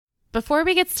Before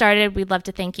we get started, we'd love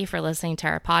to thank you for listening to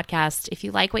our podcast. If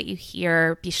you like what you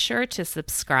hear, be sure to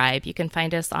subscribe. You can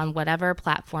find us on whatever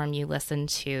platform you listen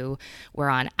to. We're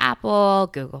on Apple,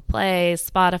 Google Play,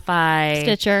 Spotify,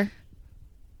 Stitcher.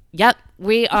 Yep,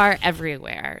 we are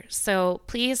everywhere. So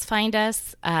please find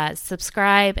us,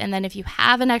 subscribe, and then if you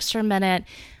have an extra minute,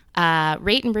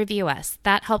 rate and review us.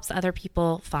 That helps other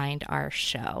people find our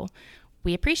show.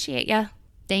 We appreciate you.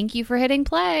 Thank you for hitting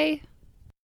play.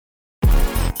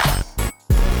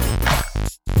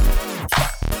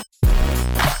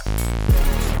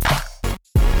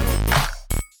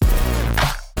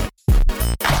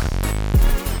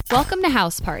 Welcome to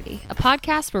House Party, a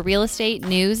podcast where real estate,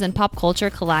 news, and pop culture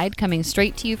collide, coming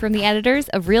straight to you from the editors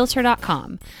of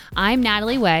Realtor.com. I'm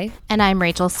Natalie Way. And I'm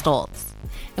Rachel Stoltz.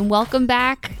 And welcome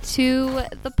back to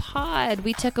the pod.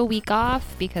 We took a week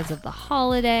off because of the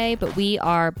holiday, but we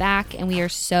are back and we are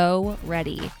so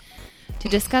ready to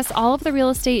discuss all of the real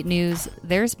estate news.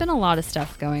 There's been a lot of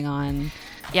stuff going on.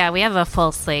 Yeah, we have a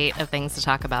full slate of things to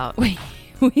talk about. We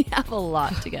have a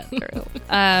lot to get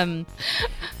through.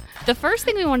 The first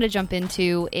thing we wanted to jump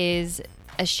into is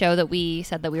a show that we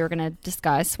said that we were going to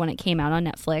discuss when it came out on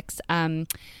Netflix.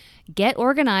 Get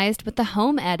Organized with the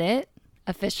Home Edit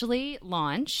officially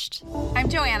launched. I'm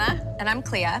Joanna. And I'm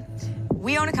Clea.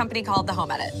 We own a company called The Home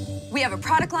Edit. We have a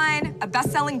product line, a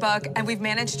best-selling book, and we've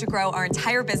managed to grow our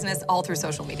entire business all through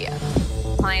social media.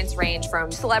 Clients range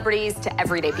from celebrities to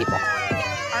everyday people.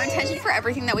 Our intention for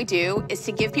everything that we do is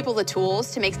to give people the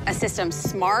tools to make a system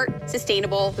smart,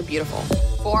 sustainable, but beautiful.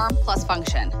 Form plus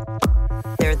function.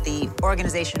 They're the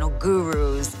organizational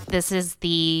gurus. This is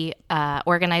the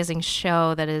organizing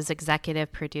show that is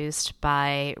executive produced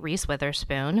by Reese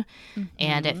Witherspoon,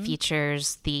 and it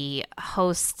features the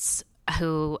hosts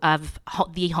of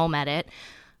The Home Edit,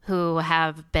 who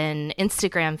have been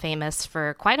Instagram famous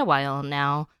for quite a while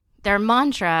now. Their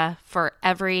mantra for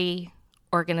every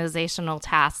organizational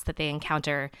task that they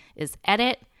encounter is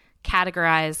edit,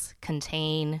 categorize,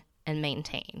 contain, and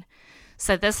maintain.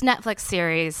 So this Netflix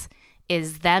series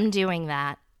is them doing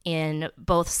that in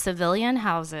both civilian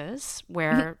houses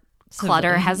where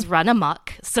clutter has run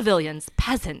amok, civilians,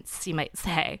 peasants, you might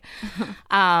say.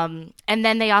 And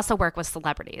then they also work with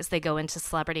celebrities. They go into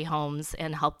celebrity homes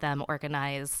and help them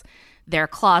organize their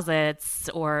closets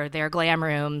or their glam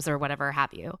rooms or whatever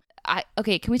have you.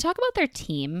 Okay, can we talk about their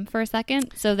team for a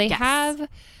second? So they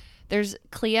there's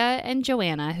Clea and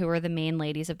Joanna, who are the main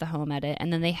ladies of The Home Edit,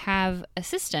 and then they have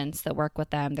assistants that work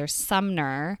with them. There's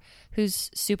Sumner, who's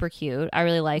super cute. I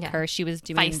really like her. She was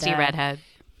doing feisty redhead.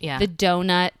 Yeah. The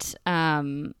donut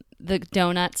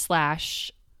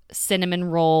 / cinnamon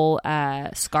roll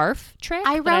scarf trick.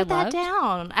 I wrote that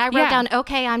down. I wrote down,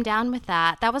 okay, I'm down with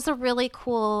that. That was a really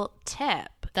cool tip.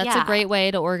 That's a great way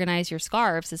to organize your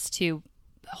scarves, is to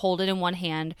hold it in one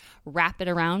hand, wrap it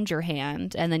around your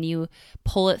hand, and then you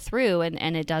pull it through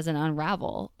and it doesn't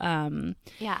unravel. So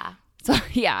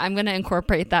yeah, I'm going to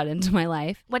incorporate that into my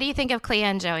life. What do you think of Clea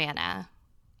and Joanna?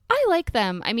 I like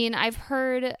them. I mean, I've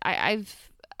heard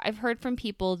from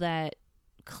people that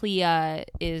Clea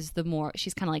is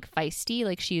she's kind of like feisty.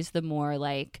 Like she's the more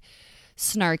like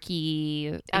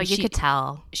snarky. Oh, you could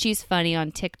tell. She's funny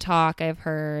on TikTok, I've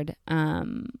heard.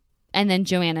 And then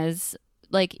Joanna's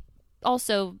like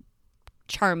also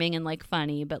charming and like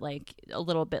funny, but like a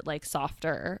little bit like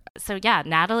softer. So yeah,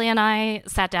 Natalie and I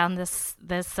sat down this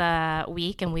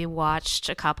week and we watched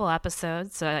a couple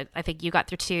episodes. So I think you got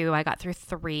through 2, I got through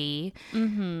 3.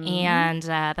 And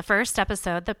the first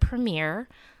episode, the premiere,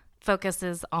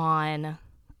 focuses on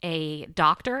a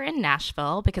doctor in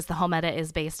Nashville, because The Home Edit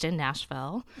is based in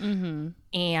Nashville.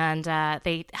 And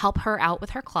they help her out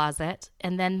with her closet.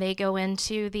 And then they go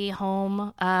into the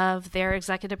home of their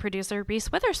executive producer,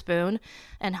 Reese Witherspoon,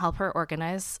 and help her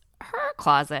organize her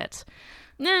closet.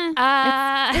 It's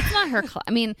not her closet.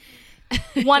 I mean,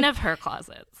 one of her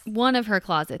closets. One of her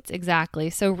closets, exactly.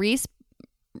 So Reese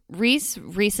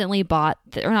recently bought,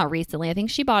 or not recently, I think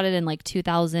she bought it in like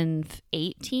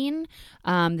 2018,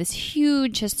 this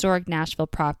huge historic Nashville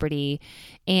property.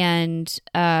 And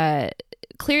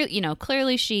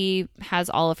clearly she has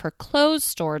all of her clothes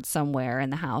stored somewhere in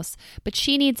the house, but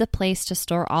she needs a place to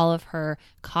store all of her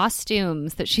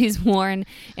costumes that she's worn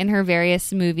in her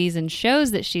various movies and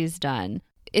shows that she's done.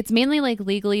 It's mainly like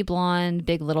Legally Blonde,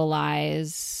 Big Little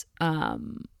Lies,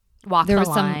 Walk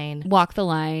the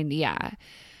Line, yeah.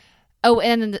 Oh,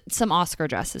 and some Oscar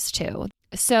dresses too.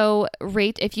 So,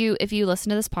 if you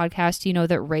listen to this podcast, you know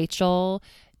that Rachel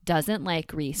doesn't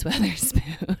like Reese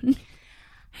Witherspoon.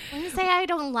 When you say I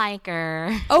don't like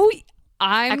her,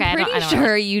 I'm pretty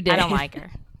sure you did. I don't like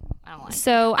her. don't like.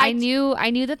 So I knew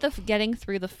that getting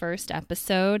through the first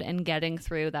episode and getting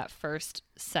through that first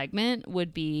segment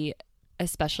would be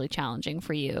especially challenging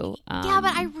for you. Yeah,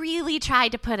 but I really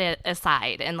tried to put it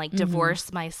aside and like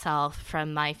divorce myself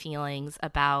from my feelings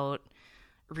about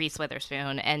Reese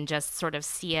Witherspoon and just sort of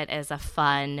see it as a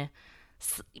fun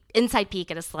inside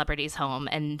peek at a celebrity's home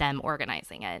and them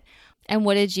organizing it. And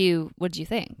what did you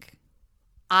think?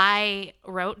 I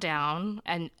wrote down,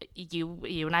 and you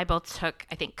and I both took,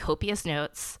 I think, copious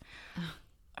notes.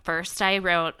 First, I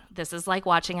wrote, this is like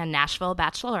watching a Nashville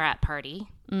bachelorette party.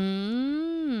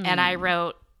 And I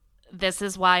wrote, this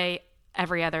is why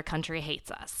every other country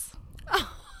hates us.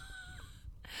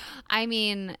 I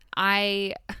mean,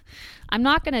 I'm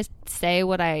not going to say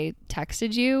what I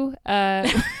texted you.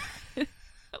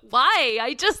 Why?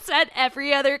 I just said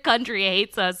every other country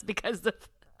hates us because of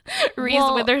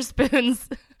Reese Witherspoon's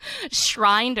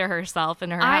shrine to herself in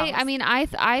her house. I mean, I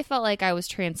felt like I was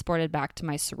transported back to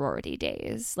my sorority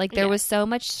days. Like there was so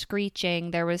much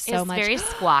screeching. There was so much. Very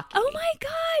squawky. Oh my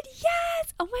God.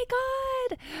 Yes. Oh my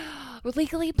God. We're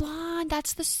Legally Blonde.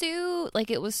 That's the suit.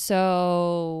 Like it was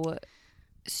so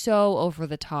over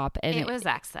the top, and it was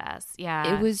excess.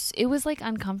 Yeah, it was like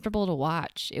uncomfortable to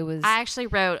watch. It was. I actually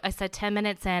wrote, I said 10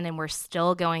 minutes in and we're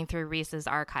still going through Reese's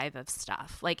archive of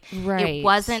stuff. Like it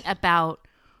wasn't about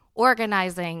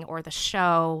organizing or the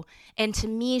show, and to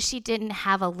me she didn't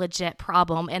have a legit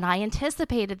problem, and I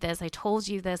anticipated this. I told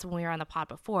you this when we were on the pod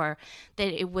before,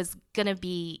 that it was gonna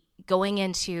be going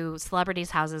into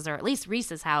celebrities' houses, or at least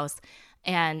Reese's house,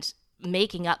 and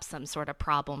making up some sort of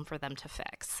problem for them to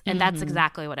fix. And that's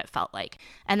exactly what it felt like.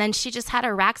 And then she just had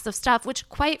her racks of stuff, which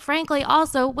quite frankly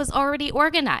also was already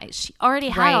organized. She already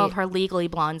had all of her Legally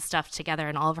Blonde stuff together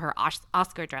and all of her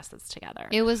Oscar dresses together.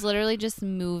 It was literally just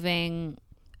moving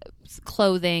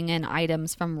clothing and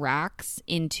items from racks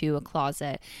into a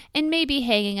closet and maybe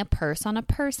hanging a purse on a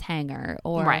purse hanger,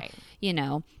 or you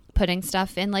know, putting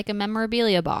stuff in like a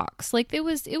memorabilia box. Like it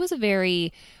was a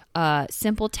very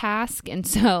simple task. And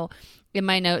so in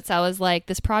my notes I was like,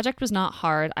 this project was not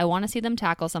hard. I want to see them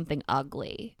tackle something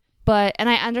ugly. And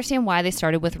I understand why they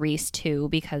started with Reese too,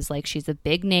 because like she's a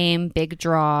big name, big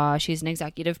draw. She's an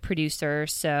executive producer,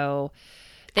 so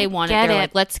they wanted, they're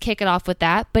like, let's kick it off with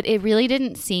that. But it really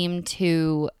didn't seem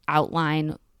to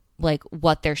outline like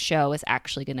what their show is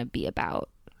actually going to be about.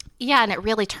 Yeah, and it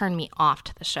really turned me off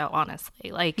to the show,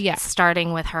 honestly. Like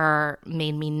starting with her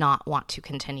made me not want to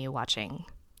continue watching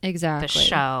the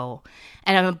show.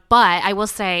 And but I will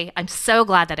say I'm so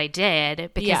glad that I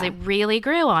did, because it really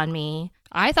grew on me.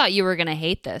 I thought you were going to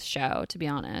hate this show, to be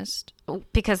honest.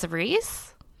 Because of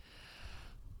Reese?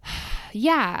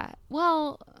 Yeah.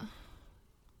 Well,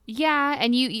 yeah,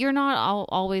 and you're not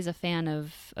always a fan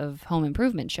of home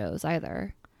improvement shows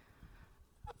either.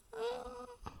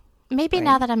 Maybe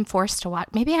now that I'm forced to watch,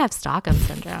 maybe I have Stockholm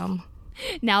syndrome.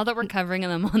 Now that we're covering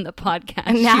them on the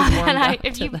podcast,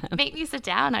 if you make me sit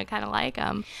down, I kind of like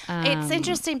them. It's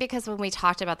interesting because when we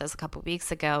talked about this a couple of weeks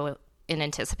ago, in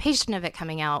anticipation of it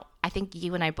coming out, I think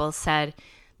you and I both said,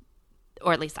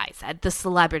 or at least I said, the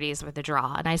celebrities were the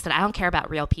draw. And I said, I don't care about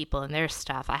real people and their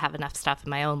stuff. I have enough stuff in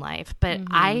my own life. But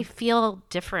I feel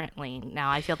differently now.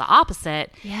 I feel the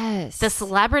opposite. Yes. The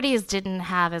celebrities didn't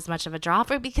have as much of a draw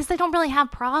for it because they don't really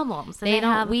have problems.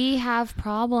 We have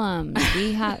problems.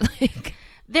 We have like...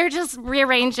 They're just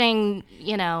rearranging,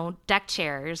 deck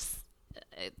chairs.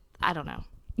 I don't know.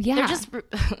 Yeah.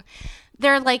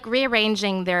 They're like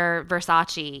rearranging their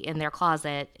Versace in their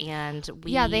closet. And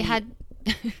they had...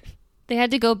 They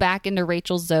had to go back into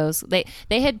Rachel Zoe's. They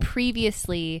had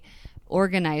previously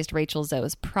organized Rachel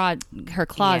Zoe's her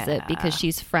closet because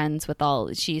she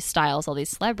styles all these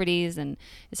celebrities and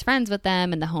is friends with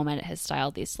them, and the Home Edit has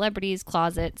styled these celebrities'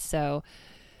 closets. So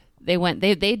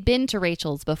they'd been to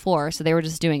Rachel's before, so they were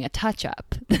just doing a touch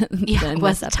up. Yeah, it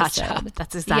was a touch up.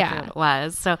 That's exactly what it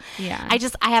was. So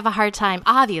I have a hard time.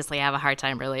 Obviously, I have a hard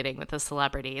time relating with the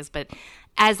celebrities, but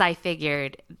as I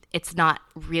figured, it's not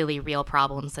really real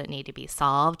problems that need to be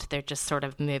solved. They're just sort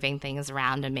of moving things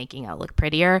around and making it look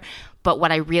prettier. But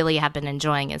what I really have been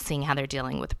enjoying is seeing how they're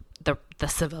dealing with the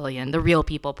civilian, the real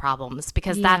people problems,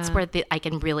 because that's where I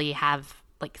can really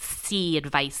see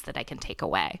advice that I can take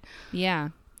away. Yeah.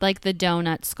 Like the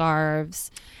donut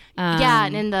scarves.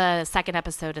 And in the second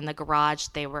episode in the garage,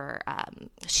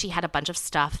 she had a bunch of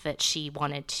stuff that she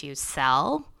wanted to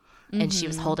sell. And she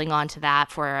was holding on to that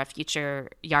for a future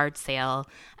yard sale.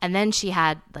 And then she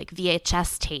had like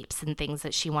VHS tapes and things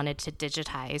that she wanted to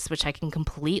digitize, which I can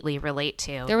completely relate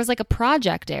to. There was like a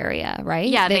project area, right?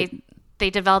 Yeah, they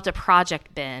developed a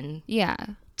project bin. Yeah.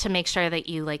 to make sure that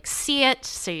you like see it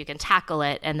so you can tackle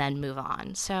it and then move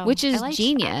on. So which is I liked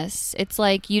genius. It's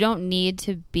like you don't need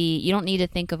to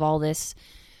think of all this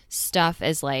stuff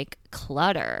as like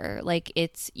clutter. Like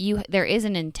there is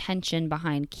an intention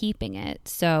behind keeping it.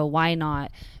 So why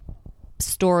not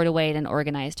store it away in an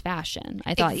organized fashion?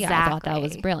 I thought that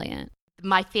was brilliant.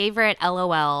 My favorite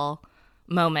LOL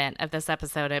moment of this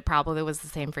episode, it probably was the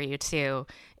same for you too,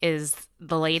 is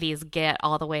the ladies get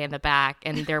all the way in the back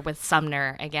and they're with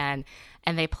Sumner again,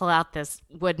 and they pull out this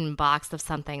wooden box of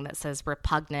something that says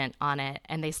repugnant on it,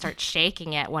 and they start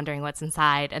shaking it, wondering what's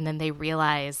inside, and then they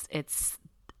realize it's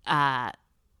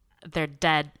their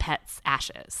dead pet's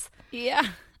ashes. Yeah.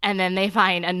 And then they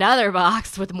find another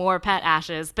box with more pet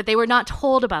ashes, but they were not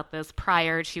told about this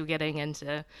prior to getting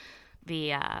into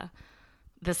the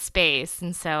space.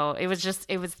 And so it was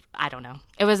I don't know.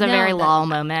 It was a very lol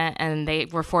moment, and they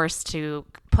were forced to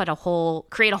create a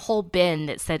whole bin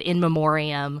that said in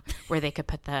memoriam where they could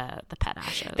put the pet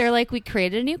ashes. They're like, we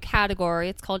created a new category.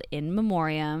 It's called in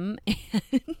memoriam.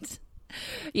 And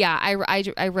yeah, I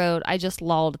wrote, I just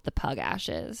lolled at the pug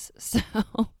ashes. So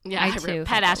yeah, I too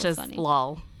pet ashes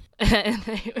lol.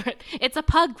 It's a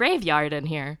pug graveyard in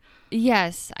here.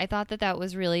 Yes, I thought that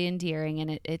was really endearing,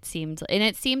 and it seemed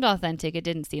authentic. It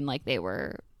didn't seem like they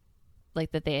were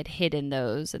like that they had hidden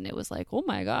those, and it was like, oh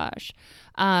my gosh.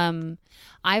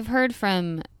 I've heard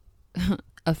from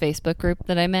a Facebook group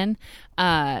that I'm in,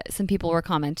 some people were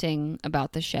commenting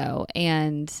about the show,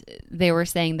 and they were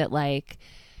saying that like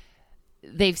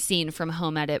they've seen from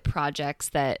home edit projects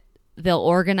that they'll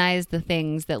organize the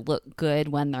things that look good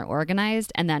when they're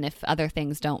organized, and then if other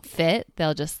things don't fit,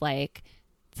 they'll just like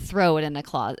throw it in a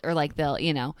closet, or like they'll,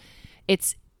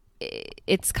 it's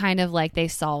kind of like they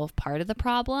solve part of the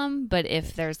problem, but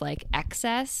if there's like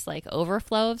excess, like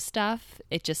overflow of stuff,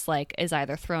 it just like is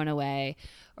either thrown away,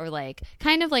 or like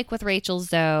kind of like with Rachel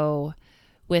Zoe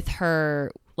with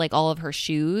her, like all of her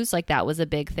shoes, like that was a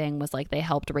big thing, was like they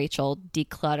helped Rachel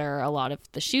declutter a lot of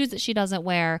the shoes that she doesn't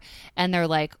wear, and they're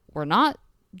like, we're not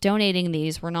donating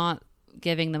these, we're not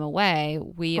giving them away,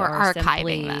 we're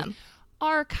archiving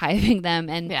them,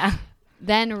 and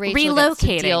then Rachel gets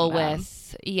to deal with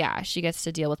she gets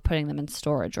to deal with putting them in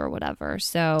storage or whatever.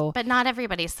 So, but not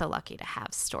everybody's so lucky to have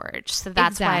storage, so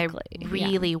that's why I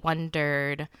really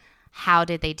wondered, how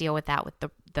did they deal with that with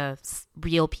the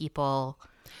real people?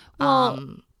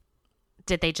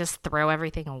 Did they just throw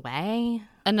everything away?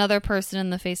 Another person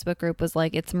in the Facebook group was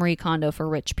like, it's Marie Kondo for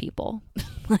rich people.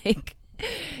 Like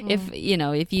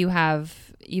if you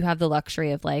have the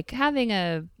luxury of like having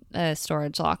a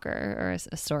storage locker or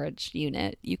a storage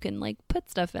unit, you can like put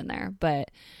stuff in there.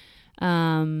 But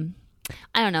I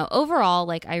don't know, overall,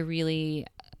 like I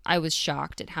was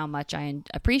shocked at how much I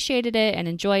appreciated it and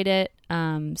enjoyed it.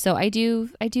 So I do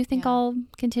think I'll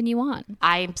continue on.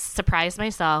 I surprised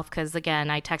myself because, again,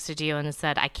 I texted you and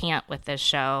said I can't with this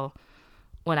show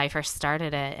when I first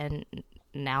started it, and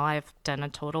now I've done a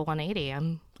total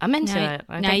 180. I'm into it.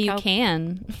 Now you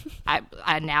can.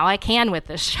 Now I can with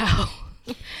this show.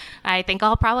 I think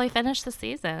I'll probably finish the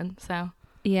season. So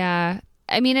yeah,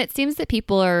 I mean, it seems that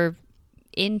people are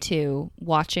into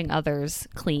watching others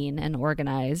clean and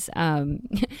organize,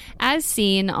 as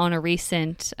seen on a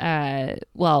recent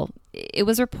it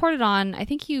was reported on, I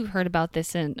think you heard about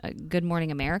this in Good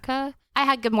Morning America. I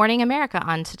had Good Morning America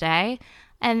on today,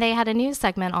 and they had a news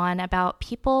segment on about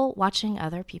people watching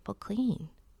other people clean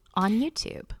on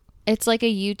YouTube. It's like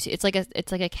it's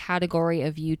like a category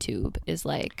of YouTube, is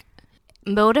like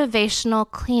motivational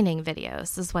cleaning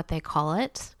videos is what they call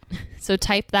it. So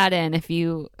type that in if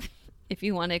you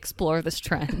want to explore this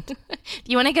trend. If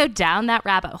you want to go down that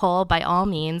rabbit hole, by all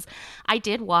means. I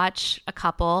did watch a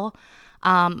couple.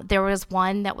 There was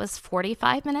one that was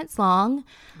 45 minutes long.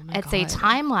 It's a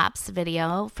time-lapse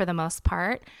video for the most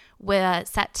part,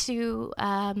 set to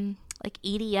like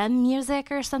EDM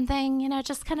music or something,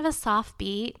 just kind of a soft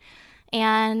beat.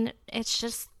 And it's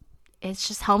just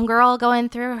homegirl going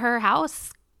through her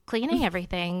house, cleaning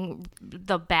everything.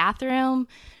 The bathroom,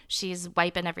 she's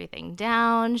wiping everything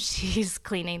down. She's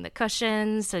cleaning the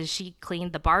cushions. So she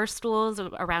cleaned the bar stools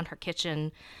around her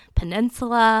kitchen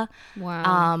peninsula.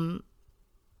 Wow.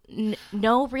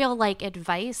 No real like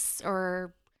advice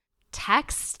or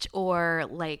text or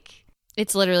like.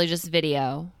 It's literally just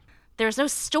video. There's no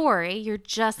story. You're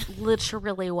just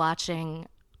literally watching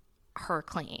her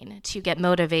clean to get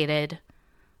motivated,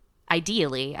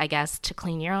 ideally, I guess, to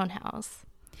clean your own house.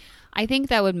 I think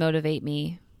that would motivate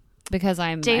me because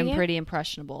I'm pretty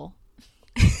impressionable.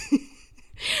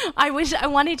 I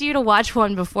wanted you to watch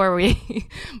one before we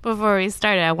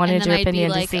started. I wanted your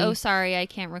opinion to see. Oh, sorry, I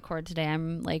can't record today.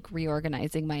 I'm like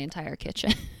reorganizing my entire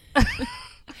kitchen.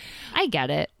 I get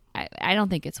it. I don't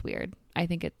think it's weird. I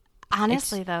think it.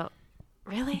 Honestly, though,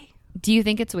 really? Do you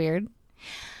think it's weird?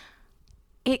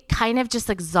 It kind of just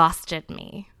exhausted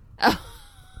me.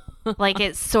 Like,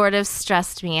 it sort of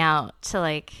stressed me out to,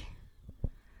 like,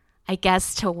 I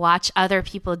guess to watch other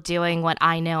people doing what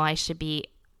I know I should be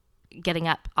getting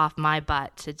up off my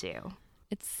butt to do.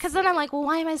 Because then I'm like, well,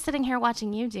 why am I sitting here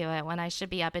watching you do it when I should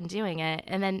be up and doing it?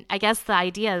 And then I guess the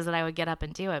idea is that I would get up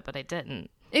and do it, but I didn't.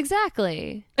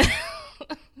 Exactly.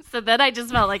 So then I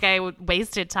just felt like I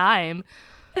wasted time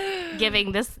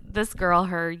giving this girl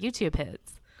her YouTube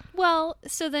hits. Well,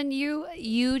 so then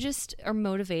you just are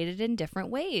motivated in different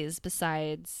ways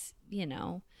besides,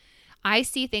 I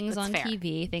see things on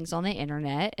TV, things on the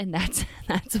internet, and that's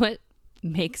what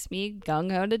makes me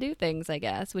gung-ho to do things, I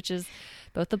guess, which is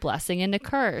both a blessing and a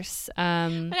curse. But I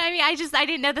mean, I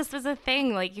didn't know this was a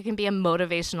thing. Like, you can be a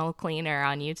motivational cleaner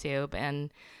on YouTube,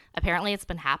 and apparently it's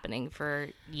been happening for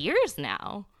years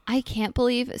now. I can't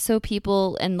believe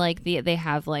people, and like they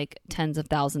have like tens of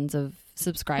thousands of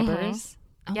subscribers.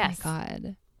 Oh yes. My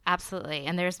God. Absolutely.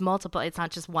 And there's multiple, it's not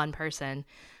just one person.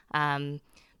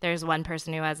 There's one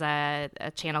person who has a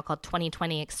channel called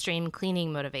 2020 Extreme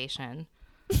Cleaning Motivation.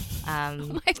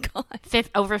 Oh my God.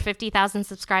 Over 50,000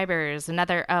 subscribers.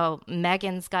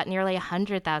 Megan's got nearly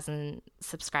 100,000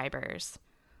 subscribers.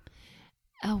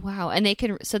 Oh, wow. And they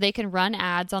can run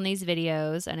ads on these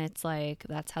videos, and it's like,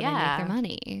 that's how they make their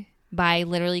money, by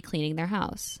literally cleaning their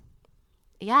house.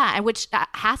 Yeah. And which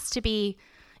has to be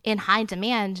in high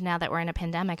demand now that we're in a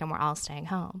pandemic and we're all staying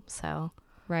home. So,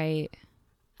 right.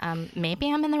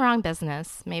 Maybe I'm in the wrong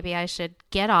business. Maybe I should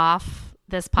get off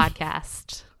this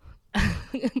podcast,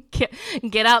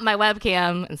 get out my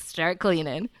webcam and start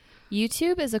cleaning.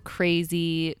 YouTube is a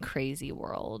crazy, crazy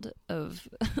world of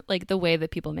like the way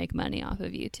that people make money off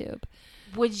of YouTube.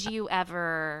 Would you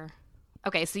ever...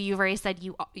 Okay, so you've already said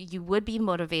you would be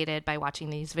motivated by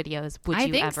watching these videos. Would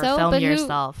you ever film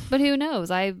yourself? But who knows?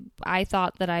 I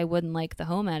thought that I wouldn't like the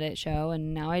Home Edit show,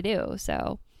 and now I do.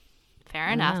 So fair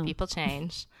enough. People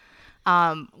change.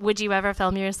 Would you ever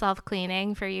film yourself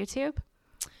cleaning for YouTube?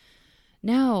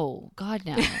 No. God,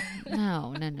 no.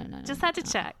 No. Just had to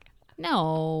check.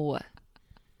 No.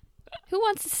 Who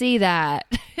wants to see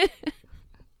that?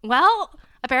 Well,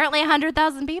 apparently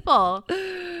 100,000 people.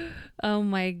 Oh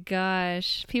my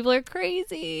gosh. People are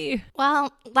crazy.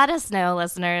 Well, let us know,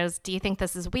 listeners. Do you think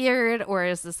this is weird or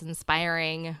is this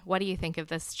inspiring? What do you think of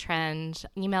this trend?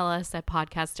 Email us at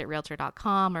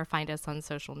podcast@realtor.com or find us on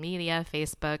social media,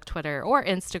 Facebook, Twitter, or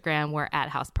Instagram. We're at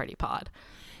House Party Pod.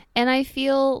 And I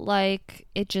feel like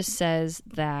it just says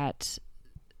that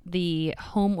the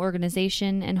home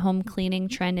organization and home cleaning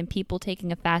trend and people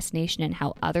taking a fascination in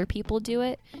how other people do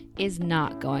it is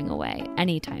not going away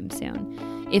anytime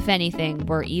soon. If anything,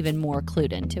 we're even more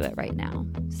clued into it right now.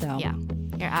 So yeah,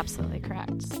 you're absolutely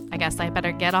correct. I guess I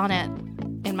better get on it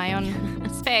in my own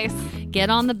space. Get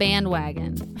on the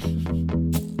bandwagon.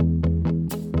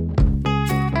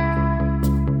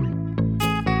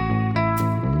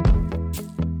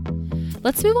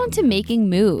 Let's move on to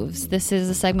making moves. This is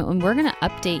a segment when we're going to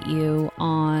update you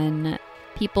on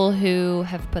people who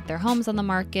have put their homes on the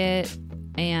market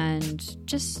and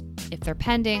just if they're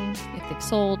pending, if they've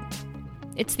sold.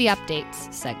 It's the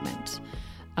updates segment.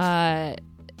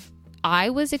 I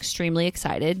was extremely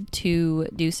excited to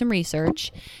do some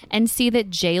research and see that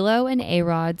J.Lo and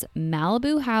A-Rod's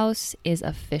Malibu house is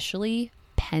officially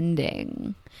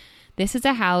pending. This is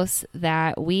a house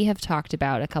that we have talked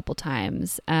about a couple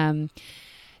times.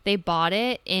 They bought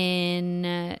it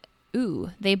in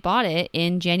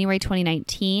January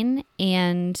 2019,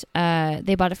 and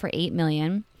they bought it for $8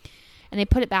 million. And they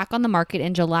put it back on the market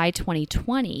in July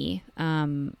 2020,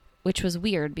 which was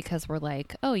weird because we're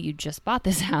like, oh, you just bought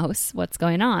this house. What's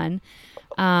going on?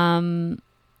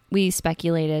 We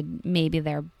speculated maybe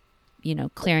they're,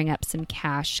 clearing up some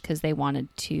cash because they wanted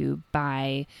to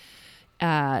buy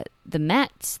the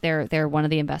Mets. They're one of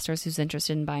the investors who's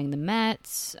interested in buying the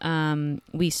Mets.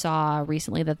 We saw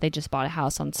recently that they just bought a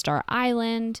house on Star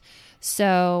Island.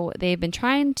 So they've been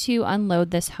trying to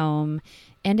unload this home,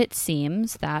 and it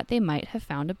seems that they might have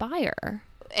found a buyer.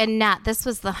 And Nat, this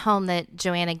was the home that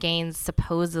Joanna Gaines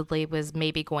supposedly was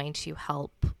maybe going to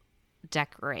help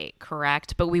decorate,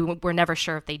 correct? But we were never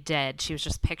sure if they did. She was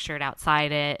just pictured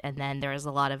outside it, and then there was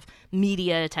a lot of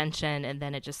media attention, and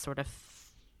then it just sort of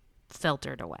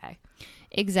filtered away.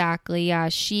 Exactly. Yeah.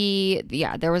 She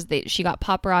got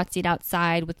paparazzi'd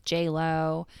outside with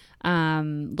J.Lo,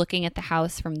 looking at the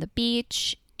house from the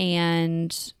beach.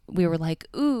 And we were like,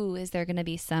 ooh, is there going to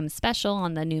be some special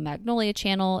on the new Magnolia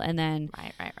channel? And then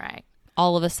right.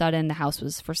 all of a sudden the house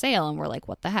was for sale, and we're like,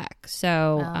 what the heck?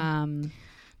 So,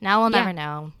 Now we'll never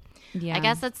know. Yeah. I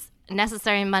guess it's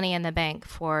necessary money in the bank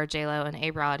for J-Lo and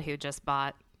A-Rod, who just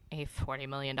bought a $40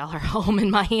 million home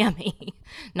in Miami.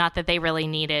 Not that they really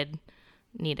needed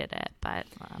it, but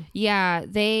yeah,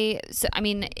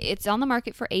 it's on the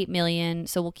market for $8 million,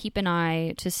 so we'll keep an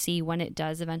eye to see when it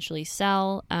does eventually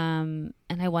sell. And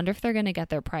I wonder if they're going to get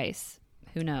their price.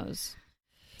 Who knows?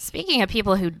 Speaking of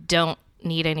people who don't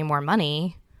need any more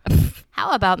money,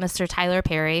 how about Mr. Tyler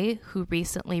Perry, who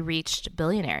recently reached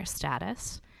billionaire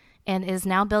status and is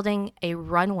now building a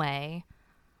runway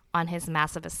on his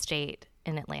massive estate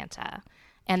in Atlanta?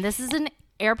 And this is an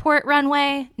airport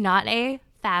runway, not a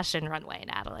fashion runway,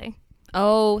 Natalie.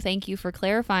 Oh, thank you for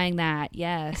clarifying that.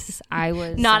 Yes, I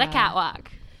was not a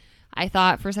catwalk. I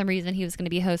thought for some reason he was going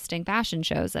to be hosting fashion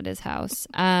shows at his house.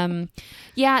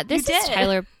 Yeah, this is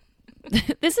Tyler.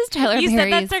 This is Tyler Perry's. You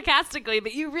said that sarcastically,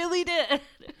 but you really did.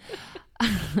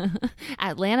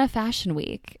 Atlanta Fashion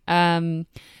Week.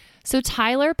 So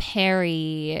Tyler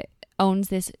Perry owns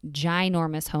this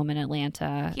ginormous home in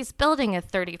Atlanta. He's building a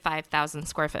 35,000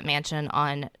 square foot mansion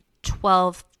on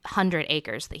 1,200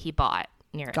 acres that he bought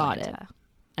near Atlanta. Got it.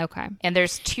 Okay. And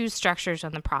there's 2 structures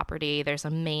on the property. There's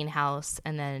a main house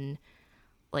and then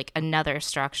like another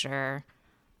structure,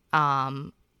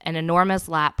 an enormous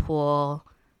lap pool,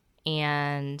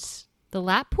 and the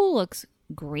lap pool looks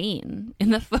green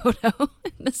in the photo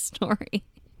in the story.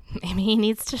 Maybe he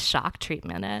needs to shock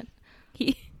treatment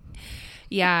it.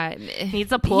 Yeah.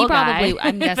 Needs a pool guy.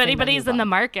 I'm guessing if anybody's in the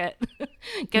market,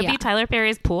 go be Tyler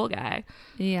Perry's pool guy.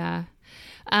 Yeah.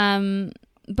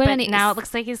 But now it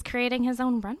looks like he's creating his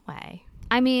own runway.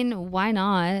 I mean, why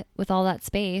not with all that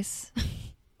space?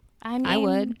 I mean, I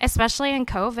would. Especially in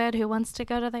COVID, who wants to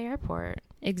go to the airport?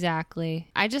 Exactly.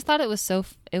 I just thought it was so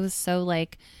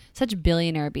like such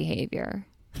billionaire behavior.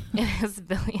 It is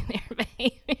billionaire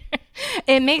behavior.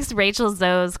 It makes Rachel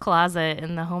Zoe's closet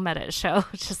in the Home Edit show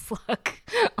just look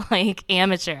like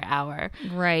amateur hour.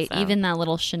 Right. So. Even that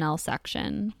little Chanel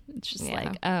section. It's just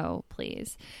like, oh,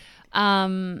 please.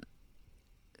 2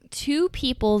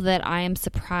 people that I am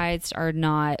surprised are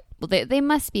not, well, they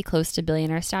must be close to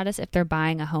billionaire status if they're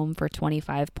buying a home for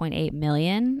 $25.8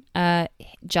 million.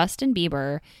 Justin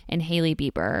Bieber and Hailey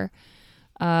Bieber.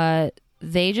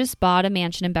 They just bought a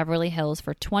mansion in Beverly Hills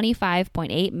for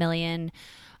 $25.8 million.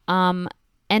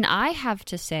 And I have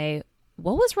to say,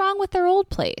 what was wrong with their old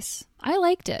place? I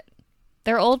liked it.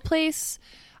 Their old place,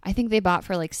 I think they bought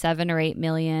for like $7 or $8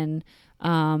 million.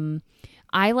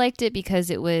 I liked it because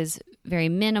it was very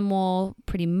minimal,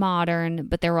 pretty modern,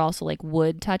 but there were also like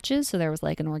wood touches. So there was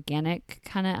like an organic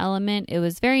kind of element. It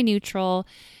was very neutral.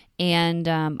 And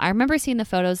I remember seeing the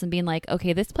photos and being like,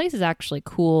 okay, this place is actually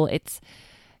cool. It's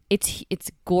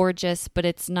gorgeous, but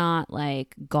it's not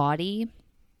like gaudy.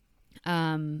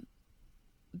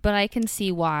 But I can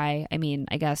see why. I mean,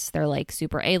 I guess they're like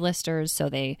super A-listers, so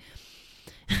a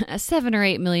 $7 or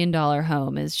 $8 million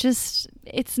home is just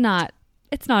it's not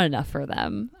enough for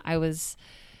them. I was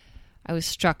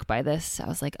struck by this. I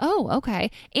was like, oh, okay.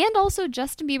 And also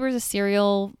Justin Bieber's a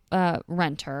serial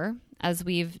renter. As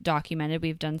we've documented,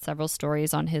 we've done several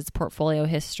stories on his portfolio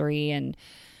history and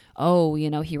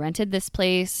he rented this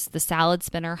place, the Salad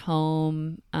Spinner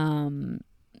home.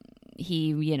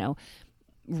 He,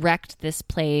 wrecked this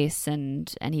place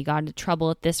and he got into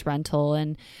trouble at this rental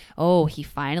and he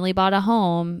finally bought a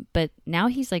home, but now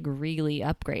he's like really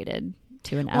upgraded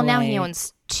to an LA. Well, now he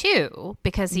owns 2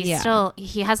 because he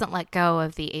hasn't let go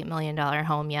of the $8 million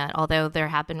home yet, although there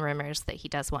have been rumors that he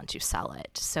does want to sell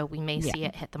it. So we may see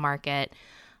it hit the market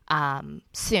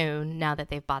soon now that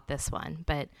they've bought this one.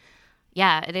 But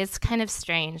yeah, it is kind of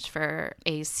strange for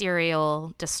a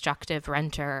serial destructive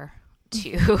renter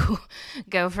to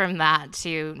go from that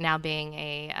to now being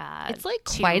it's like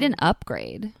quite an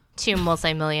upgrade to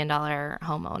multi-million-dollar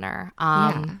homeowner.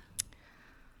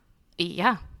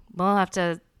 Yeah, we'll have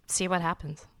to see what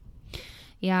happens.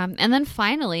 Yeah, and then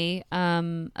finally,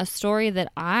 a story that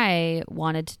I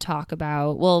wanted to talk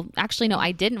about. Well, actually, no,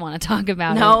 I didn't want to talk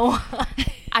about it.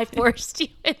 I forced you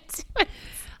into it.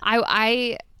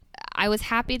 I was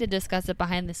happy to discuss it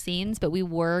behind the scenes, but we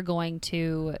were going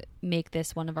to make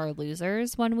this one of our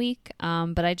losers one week.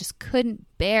 But I just couldn't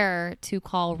bear to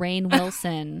call Rainn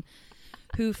Wilson,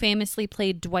 who famously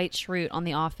played Dwight Schrute on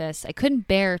The Office. I couldn't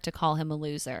bear to call him a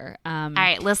loser. All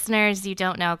right, listeners, you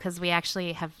don't know because we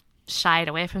actually have shied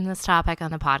away from this topic on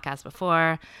the podcast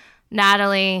before.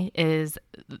 Natalie is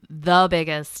the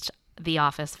biggest The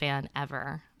Office fan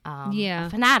ever. A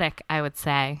fanatic, I would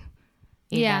say.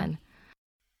 Even. Yeah.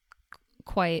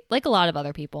 Quite like a lot of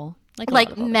other people,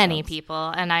 like many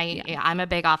people, and I'm a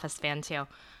big Office fan too.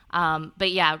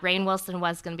 But yeah, Rainn Wilson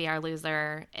was going to be our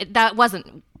loser. That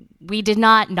wasn't we did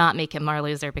not make him our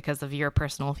loser because of your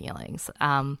personal feelings.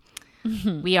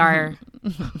 We are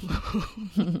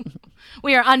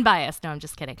we are unbiased. No, I'm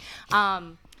just kidding.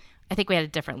 I think we had a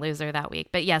different loser that week.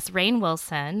 But yes, Rainn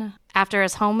Wilson, after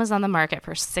his home was on the market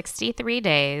for 63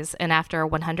 days and after a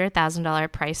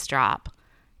 $100,000 price drop,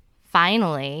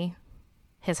 finally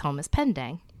his home is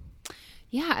pending.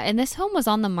 Yeah, and this home was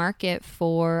on the market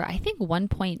for, I think,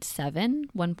 1.7,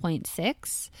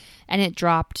 1.6, and it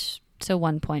dropped to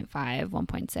 1.5,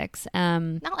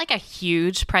 1.6. Not like a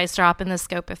huge price drop in the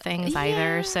scope of things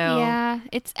either. So yeah,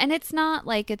 it's not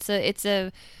like it's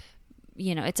a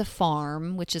you know, it's a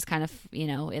farm, which is kind of, you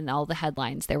know, in all the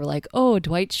headlines they were like, oh,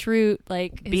 Dwight Schrute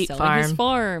like is selling his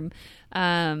farm.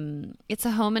 It's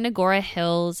a home in Agora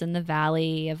Hills in the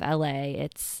Valley of LA.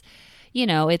 It's, you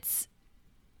know, it's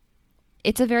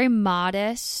a very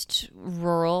modest,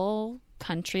 rural,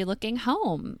 country-looking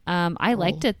home. I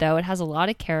liked it, though. It has a lot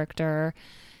of character,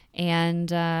 and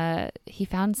he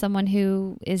found someone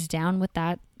who is down with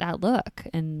that look.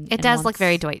 And it does look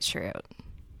very Dwight Schrute.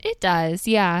 It does,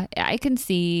 yeah. I can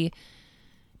see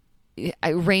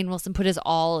Rainn Wilson put his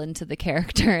all into the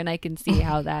character, and I can see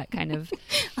how that kind of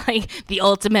like the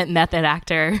ultimate method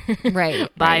actor,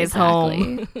 right? buys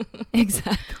home.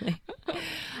 Exactly.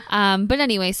 But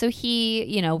anyway, so he,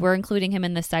 you know, we're including him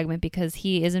in this segment because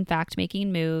he is in fact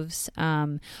making moves.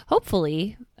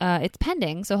 Hopefully, it's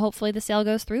pending, so hopefully the sale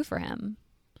goes through for him.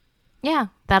 Yeah,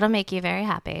 that'll make you very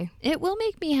happy. It will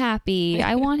make me happy.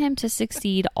 I want him to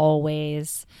succeed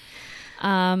always.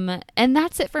 And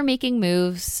that's it for Making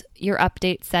Moves, your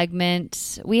update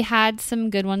segment. We had some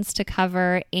good ones to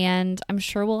cover, and I'm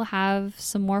sure we'll have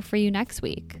some more for you next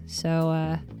week.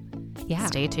 So, yeah.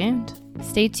 Stay tuned.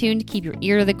 Stay tuned. Keep your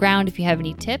ear to the ground. If you have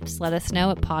any tips, let us know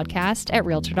at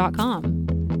podcast@realtor.com.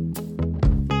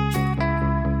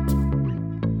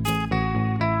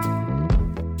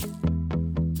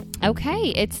 Okay,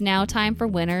 it's now time for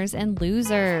Winners and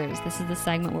Losers. This is the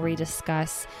segment where we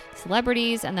discuss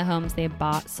celebrities and the homes they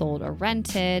bought, sold, or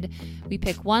rented. We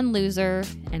pick one loser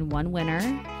and one winner.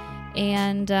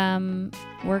 And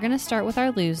we're going to start with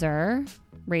our loser.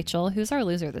 Rachel, who's our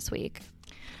loser this week?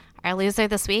 Our loser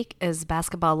this week is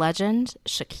basketball legend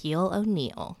Shaquille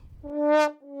O'Neal.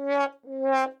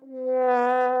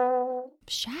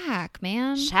 Shaq,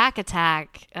 man. Shaq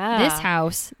attack. This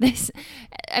house.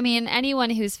 I mean, anyone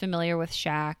who's familiar with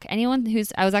Shaq,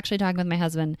 I was actually talking with my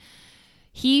husband.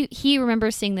 He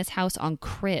remembers seeing this house on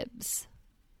Cribs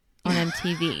on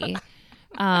MTV.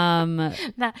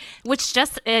 Which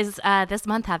just is this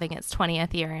month having its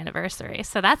 20th year anniversary.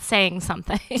 So that's saying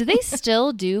something. Do they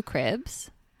still do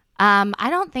Cribs? I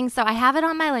don't think so. I have it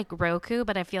on my like Roku,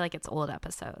 but I feel like it's old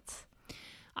episodes.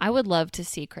 I would love to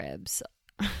see Cribs.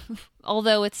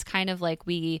 Although it's kind of like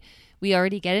we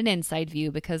already get an inside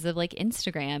view because of like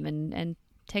Instagram and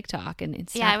TikTok and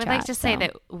Snapchat. Yeah, I would like to say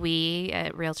that we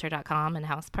at Realtor.com and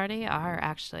House Party are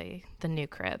actually the new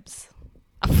Cribs.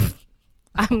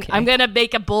 I'm going to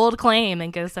make a bold claim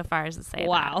and go so far as to say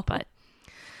that. But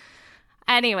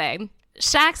anyway,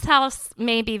 Shaq's house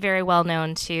may be very well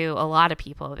known to a lot of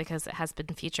people because it has been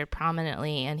featured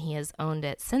prominently, and he has owned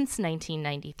it since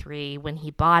 1993 when he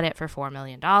bought it for $4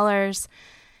 million.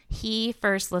 He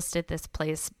first listed this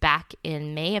place back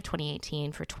in May of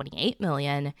 2018 for $28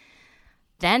 million,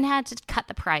 then had to cut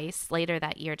the price later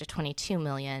that year to $22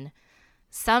 million.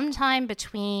 Sometime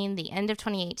between the end of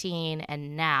 2018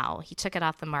 and now, he took it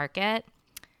off the market.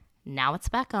 Now it's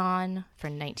back on for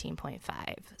 19.5.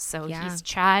 So he's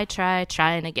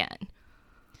trying again.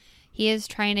 He is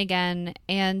trying again.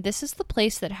 And this is the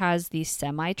place that has the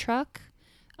semi-truck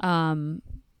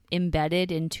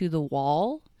embedded into the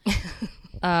wall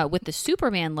with the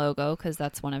Superman logo, because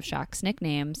that's one of Shaq's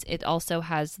nicknames. It also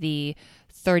has the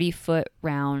 30-foot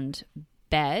round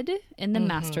bed in the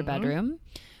master bedroom.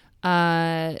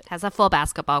 Has a full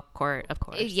basketball court, of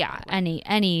course. Yeah,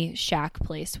 any Shaq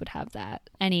place would have that.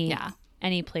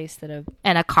 Any place that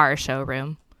and a car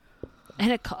showroom.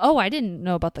 And I didn't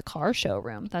know about the car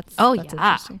showroom. That's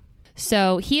interesting.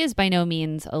 So he is by no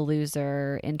means a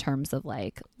loser in terms of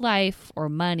like life or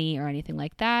money or anything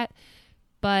like that.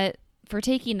 But for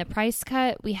taking the price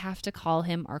cut, we have to call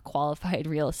him our qualified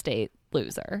real estate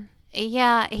loser.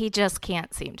 Yeah, he just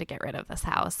can't seem to get rid of this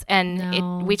house.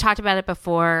 And we talked about it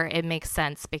before. It makes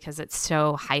sense because it's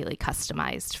so highly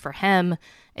customized for him.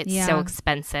 It's so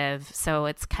expensive. So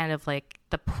it's kind of like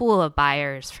the pool of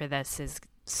buyers for this is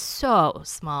so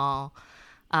small.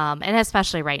 And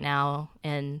especially right now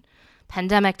in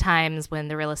pandemic times when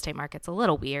the real estate market's a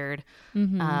little weird.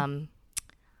 Mm-hmm.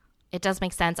 It does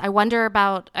make sense. I wonder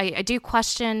about, I do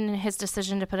question his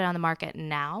decision to put it on the market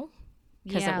now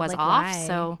because it was like off. Why?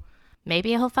 So maybe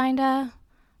he'll find a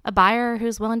buyer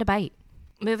who's willing to bite.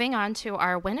 Moving on to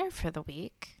our winner for the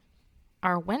week.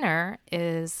 Our winner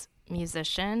is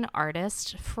musician,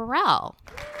 artist Pharrell.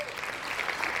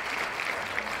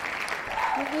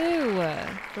 Woohoo,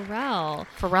 Pharrell.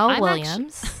 Pharrell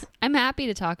Williams. I'm happy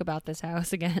to talk about this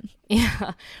house again.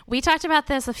 Yeah. We talked about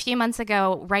this a few months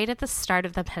ago, right at the start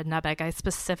of the pandemic. I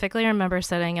specifically remember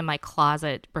sitting in my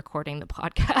closet recording the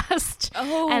podcast.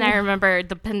 Oh. And I remember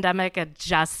the pandemic had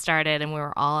just started and we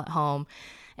were all at home.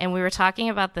 And we were talking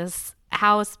about this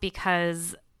house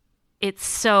because it's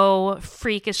so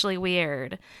freakishly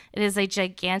weird. It is a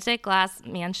gigantic glass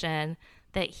mansion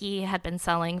that he had been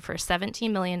selling for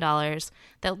 $17 million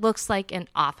that looks like an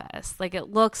office. Like, it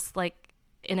looks like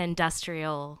an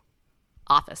industrial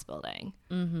office building.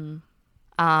 Mm-hmm.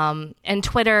 And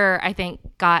Twitter, I think,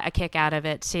 got a kick out of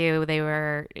it, too. They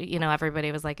were,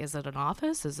 everybody was like, is it an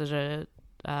office? Is it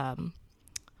a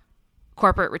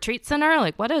corporate retreat center?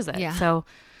 Like, what is it? Yeah. So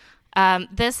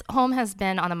this home has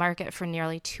been on the market for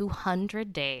nearly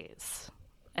 200 days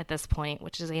at this point,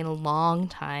 which is a long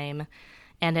time.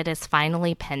 And it is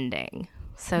finally pending.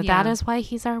 So that is why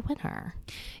he's our winner.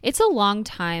 It's a long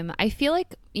time. I feel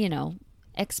like,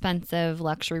 expensive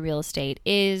luxury real estate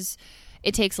it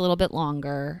takes a little bit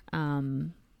longer.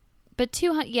 But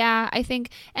 200, I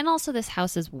think, and also this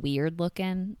house is weird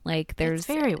looking. Like, It's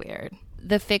very weird.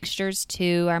 The fixtures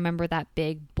too. I remember that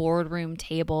big boardroom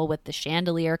table with the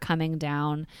chandelier coming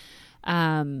down.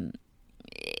 Who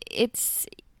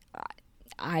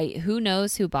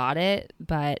knows who bought it,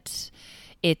 but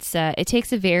it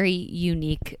takes a very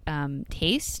unique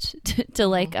taste to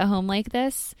like a home like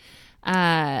this.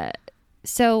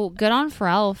 So good on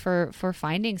Pharrell for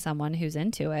finding someone who's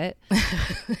into it.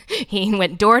 He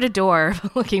went door to door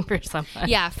looking for someone.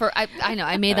 Yeah, I know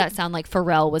I made that sound like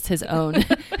Pharrell was his own.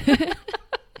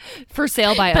 For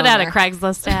sale by Put owner. out a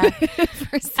Craigslist ad.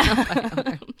 For sale by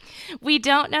owner. We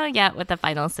don't know yet what the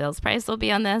final sales price will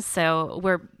be on this, so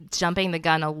we're jumping the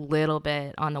gun a little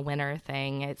bit on the winner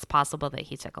thing. It's possible that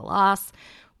he took a loss.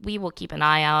 We will keep an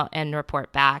eye out and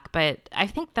report back, but I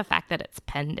think the fact that it's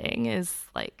pending is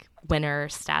like winner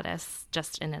status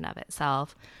just in and of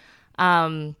itself.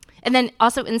 And then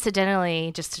also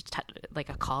incidentally, just like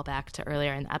a callback to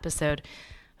earlier in the episode,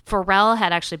 Pharrell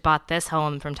had actually bought this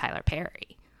home from Tyler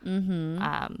Perry.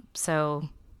 Mm-hmm. So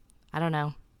I don't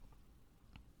know.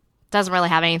 Doesn't really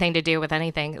have anything to do with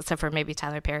anything except for maybe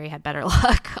Tyler Perry had better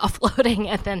luck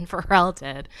offloading it than Pharrell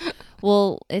did.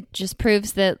 Well, it just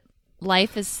proves that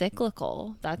life is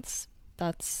cyclical. That's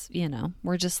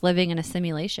we're just living in a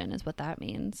simulation is what that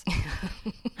means.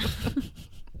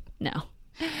 No.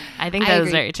 I think that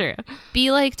is very true.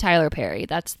 Be like Tyler Perry.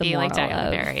 That's the moral like Tyler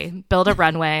of Perry. Build a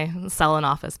runway, sell an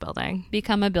office building.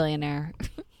 Become a billionaire.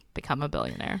 Become a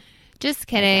billionaire. Just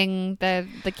kidding. Okay.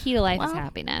 The key to life is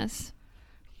happiness.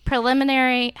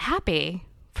 Preliminary happy.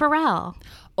 Pharrell.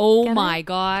 Oh my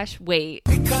gosh. Wait.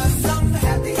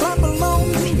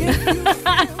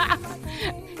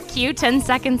 Cue 10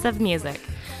 seconds of music.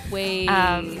 Wait.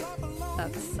 I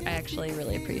actually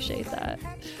really appreciate that.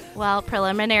 Well,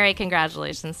 preliminary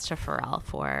congratulations to Pharrell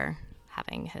for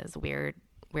having his weird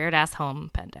ass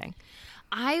home pending.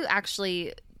 I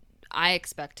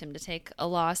expect him to take a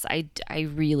loss. I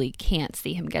really can't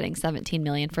see him getting $17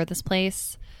 million for this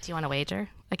place. Do you want to wager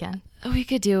again? We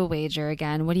could do a wager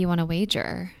again. What do you want to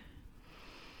wager?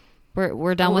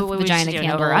 We're done with vagina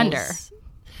candles. Over under.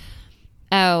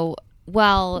 Oh,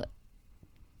 well,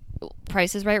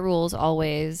 Price is Right rules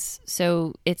always.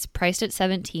 So it's priced at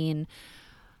 17.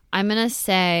 I'm going to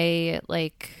say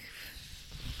like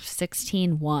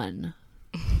 16-1.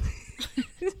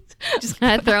 Just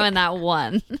going to throw in that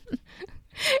one.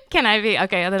 Can I be?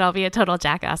 Okay, then I'll be a total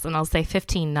jackass and I'll say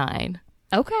 15-9.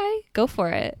 Okay, go for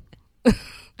it.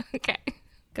 Okay.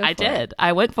 I did.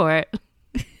 I went for it.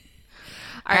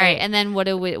 All right, and then what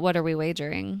are we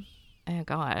wagering? Oh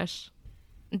gosh.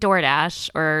 DoorDash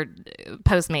or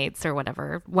Postmates or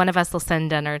whatever. One of us will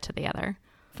send dinner to the other.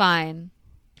 Fine.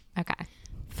 Okay.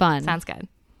 Fun. Sounds good.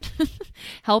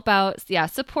 Help out. Yeah,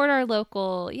 support our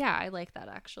local. Yeah, I like that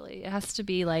actually. It has to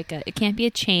be like it can't be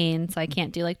a chain, so I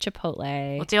can't do like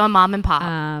Chipotle. We'll do a mom and pop.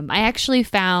 I actually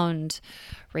found,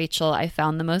 Rachel, I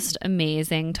found the most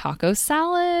amazing taco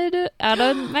salad at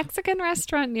a Mexican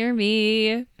restaurant near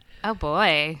me. Oh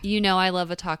boy. You know I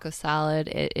love a taco salad.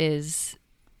 It is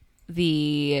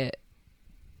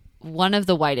one of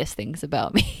the whitest things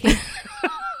about me.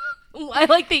 I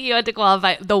like that you had to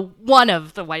qualify the one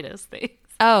of the whitest things.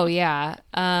 Oh yeah.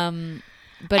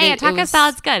 But hey, a taco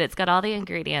salad's good. It's got all the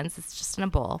ingredients. It's just in a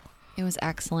bowl. It was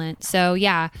excellent. So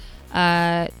yeah,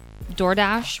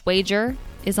 DoorDash wager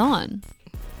is on.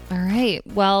 All right.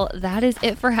 Well, that is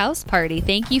it for House Party.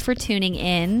 Thank you for tuning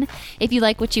in. If you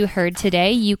like what you heard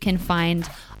today, you can find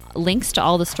links to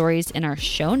all the stories in our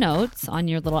show notes on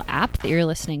your little app that you're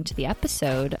listening to the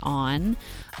episode on.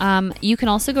 You can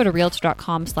also go to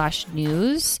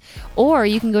realtor.com/news, or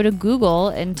you can go to Google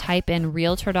and type in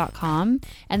realtor.com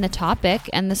and the topic,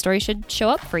 and the story should show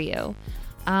up for you.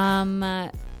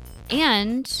 And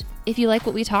if you like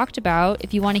what we talked about,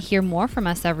 if you want to hear more from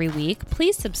us every week,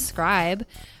 please subscribe.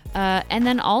 And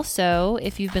then also,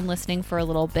 if you've been listening for a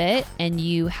little bit and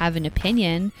you have an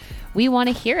opinion, we want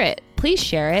to hear it. Please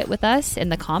share it with us in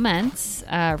the comments.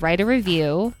 Write a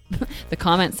review, the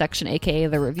comment section, aka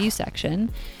the review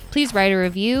section. Please write a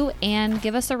review and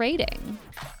give us a rating.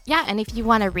 Yeah, and if you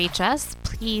want to reach us,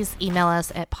 please email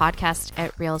us at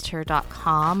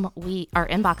podcast@realtor.com. Our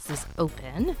inbox is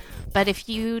open, but if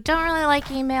you don't really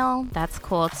like email, that's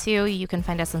cool too. You can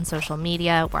find us on social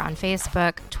media. We're on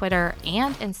Facebook, Twitter,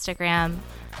 and Instagram,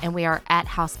 and we are at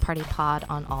House Party Pod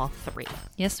on all three.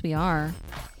 Yes, we are.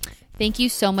 Thank you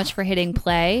so much for hitting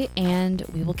play, and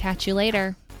we will catch you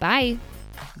later. Bye.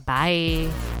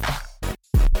 Bye.